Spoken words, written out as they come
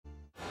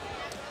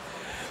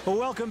Well,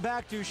 welcome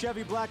back to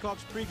Chevy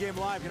Blackhawks Pregame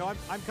Live. You know,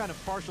 I'm kind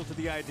of partial to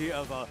the idea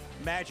of a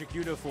magic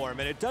uniform,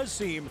 and it does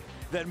seem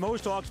that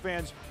most Hawks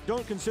fans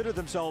don't consider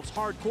themselves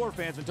hardcore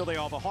fans until they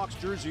have a Hawks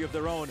jersey of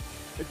their own.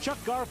 Chuck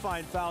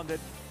Garfien found that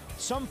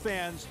some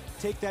fans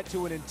take that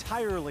to an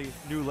entirely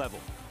new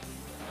level.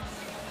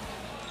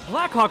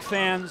 Blackhawks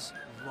fans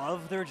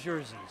love their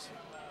jerseys.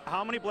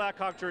 How many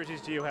Blackhawk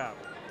jerseys do you have?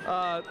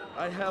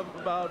 I have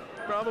about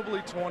probably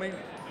 20.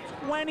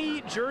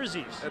 20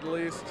 jerseys. At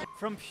least.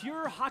 From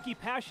pure hockey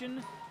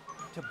passion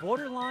to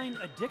borderline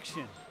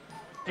addiction.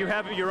 You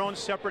have your own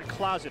separate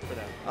closet for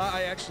them.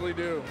 I actually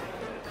do.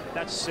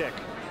 That's sick.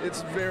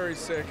 It's very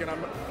sick, and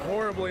I'm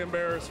horribly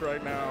embarrassed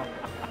right now.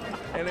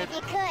 And if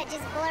you could,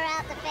 just blur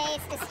out the face,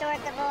 distort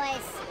the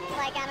voice,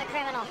 like I'm a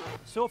criminal.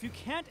 So if you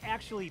can't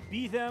actually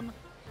be them,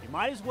 you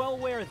might as well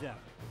wear them,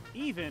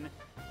 even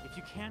if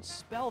you can't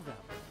spell them.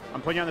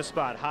 I'm putting you on the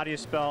spot. How do you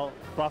spell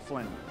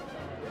Bufflin?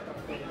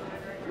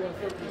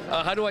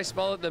 How do I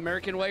spell it, the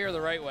American way or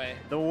the right way?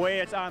 The way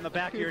it's on the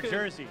back of your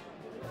jersey.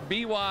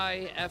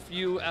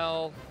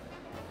 B-Y-F-U-L.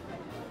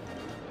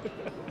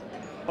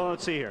 Oh,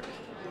 let's see here.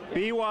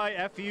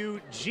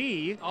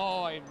 B-Y-F-U-G. Oh,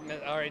 all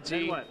right, G.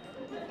 Then what?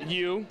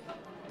 U.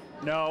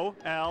 No.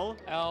 L.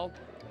 L.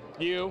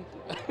 U.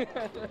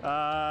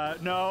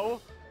 No.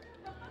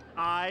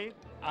 I.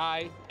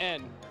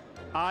 I-N.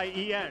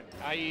 I-E-N.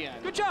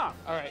 I-E-N. Good job.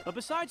 All right. But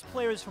besides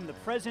players from the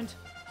present,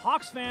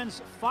 Hawks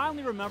fans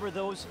finally remember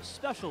those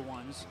special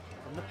ones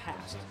from the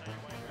past.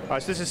 All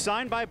right, so this is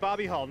signed by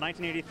Bobby Hull,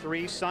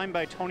 1983, signed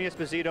by Tony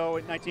Esposito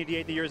in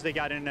 1988, the years they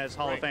got in as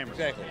Hall of Famers.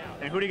 Exactly.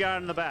 And who do you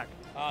got in the back?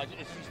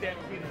 It's Stan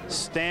Mikita.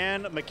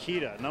 Stan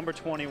Mikita, number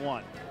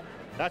 21.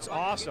 That's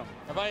awesome.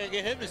 If I could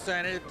get him to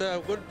sign it,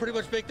 it would pretty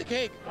much make the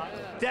cake.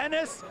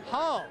 Dennis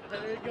Hull.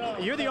 There you go.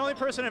 You're the only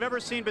person I've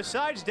ever seen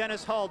besides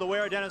Dennis Hull to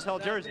wear a Dennis Hull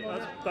jersey.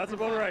 That's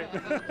about right.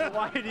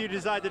 Why did you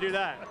decide to do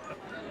that?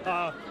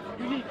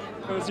 Unique.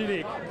 It was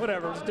unique.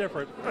 Whatever, it was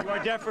different. You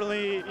are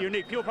definitely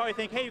unique. People probably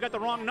think, hey, you got the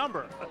wrong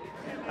number.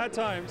 At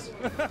times.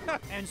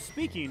 And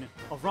speaking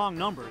of wrong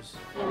numbers.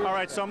 All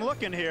right, so I'm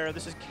looking here.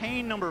 This is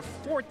Kane number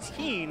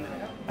 14.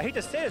 I hate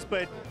to say this,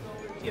 but,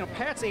 you know,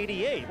 Pat's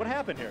 88. What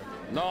happened here?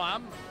 No,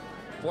 I'm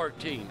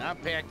 14. I'm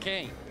Pat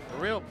Kane.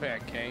 The real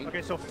Pat Kane.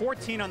 Okay, so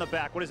 14 on the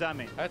back. What does that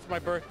mean? That's my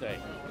birthday.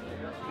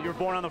 You were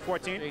born on the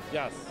 14th?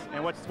 Yes.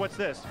 And what's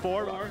this?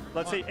 Four?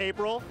 Let's say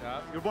April.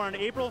 Yeah. You were born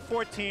on April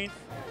 14th,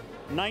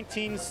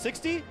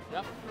 1960?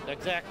 Yep,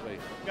 exactly.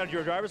 You got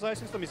your driver's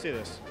license? Let me see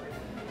this.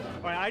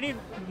 All right, I need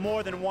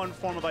more than one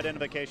form of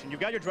identification. You've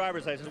got your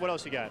driver's license. What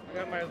else you got? I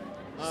got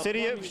my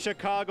City of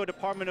Chicago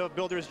Department of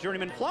Builders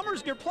Journeyman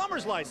Plumbers. Your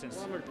plumber's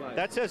license.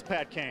 That says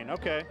Pat Kane.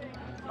 Okay.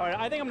 All right,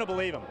 I think I'm going to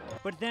believe him.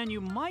 But then you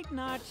might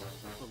not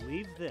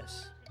believe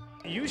this.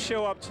 You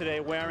show up today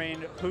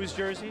wearing whose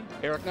jersey?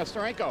 Eric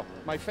Nestorenko,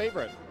 my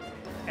favorite.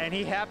 And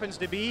he happens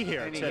to be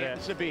here And he today.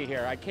 happens to be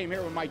here. I came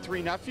here with my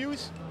 3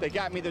 nephews. They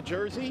got me the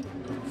jersey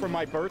for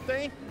my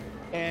birthday,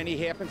 and he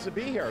happens to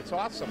be here. It's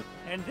awesome.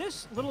 And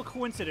this little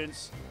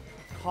coincidence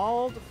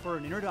called for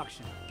an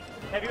introduction.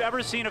 Have you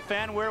ever seen a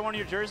fan wear one of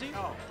your jerseys?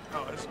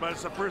 No,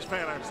 it's the first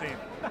fan I've seen.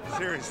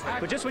 Seriously.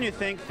 But just when you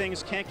think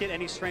things can't get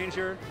any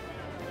stranger,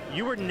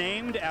 you were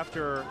named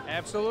after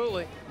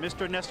Absolutely.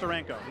 Mr.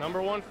 Nestorenko.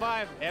 Number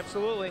 15,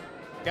 absolutely.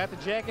 Got the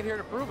jacket here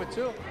to prove it,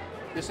 too.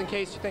 Just in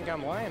case you think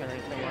I'm lying or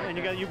anything like And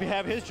that. you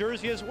have his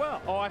jersey as well.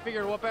 Oh, I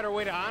figured what better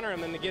way to honor him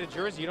than to get a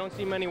jersey. You don't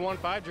see many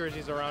 1-5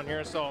 jerseys around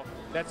here, so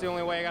that's the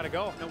only way I got to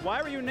go. Now,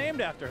 why were you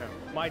named after him?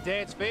 My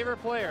dad's favorite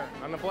player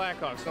on the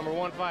Blackhawks, number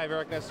 15,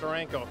 Eric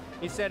Nestorenko.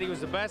 He said he was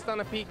the best on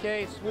the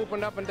PK,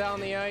 swooping up and down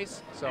the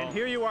ice. So And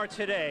here you are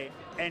today,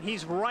 and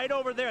he's right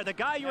over there. The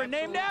guy you were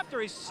named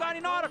after, he's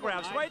signing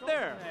autographs right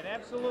there.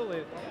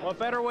 Absolutely. What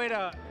better way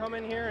to come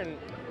in here and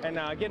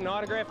get an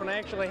autograph? And I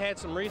actually had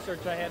some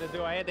research I had to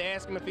do. I had to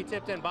ask him if he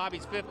tipped in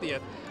Bobby's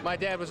 50th. My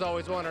dad was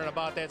always wondering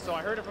about that, so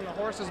I heard it from the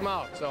horse's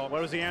mouth. So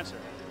What was the answer?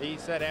 he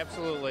said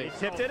absolutely. He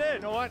tipped it in.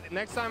 You know what?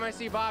 Next time I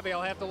see Bobby,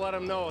 I'll have to let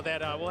him know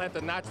that we'll have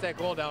to notch that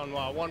goal down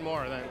one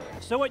more then.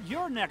 So at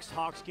your next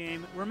Hawks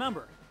game,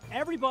 remember,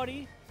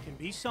 everybody can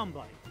be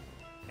somebody.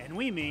 And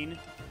we mean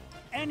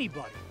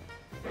anybody.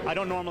 I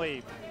don't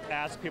normally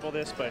ask people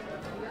this, but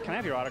can I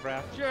have your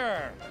autograph?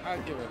 Sure,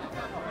 I'll give it.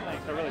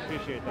 Thanks, I really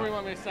appreciate What do that. you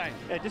want me to sign?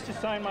 Yeah, just to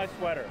sign my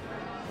sweater.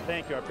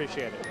 Thank you, I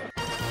appreciate it.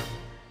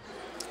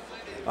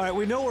 All right,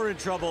 we know we're in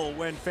trouble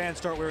when fans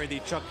start wearing the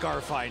Chuck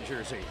Garfien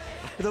jersey.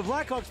 The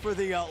Blackhawks, for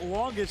the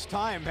longest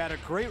time, had a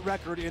great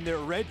record in their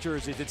red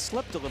jerseys. It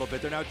slipped a little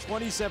bit. They're now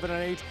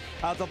 27-8.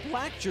 The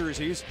black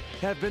jerseys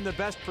have been the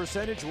best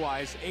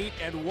percentage-wise,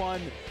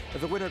 8-1.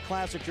 The Winter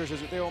Classic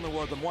jerseys, they only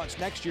wore them once.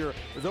 Next year,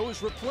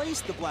 those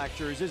replace the black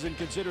jerseys, and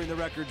considering the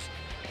records,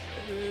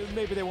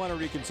 maybe they want to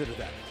reconsider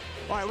that.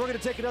 All right, we're going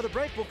to take another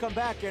break. We'll come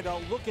back and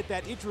look at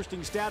that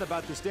interesting stat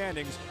about the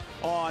standings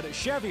on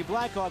Chevy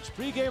Blackhawks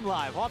Pregame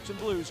Live. Hawks and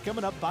Blues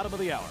coming up bottom of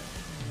the hour.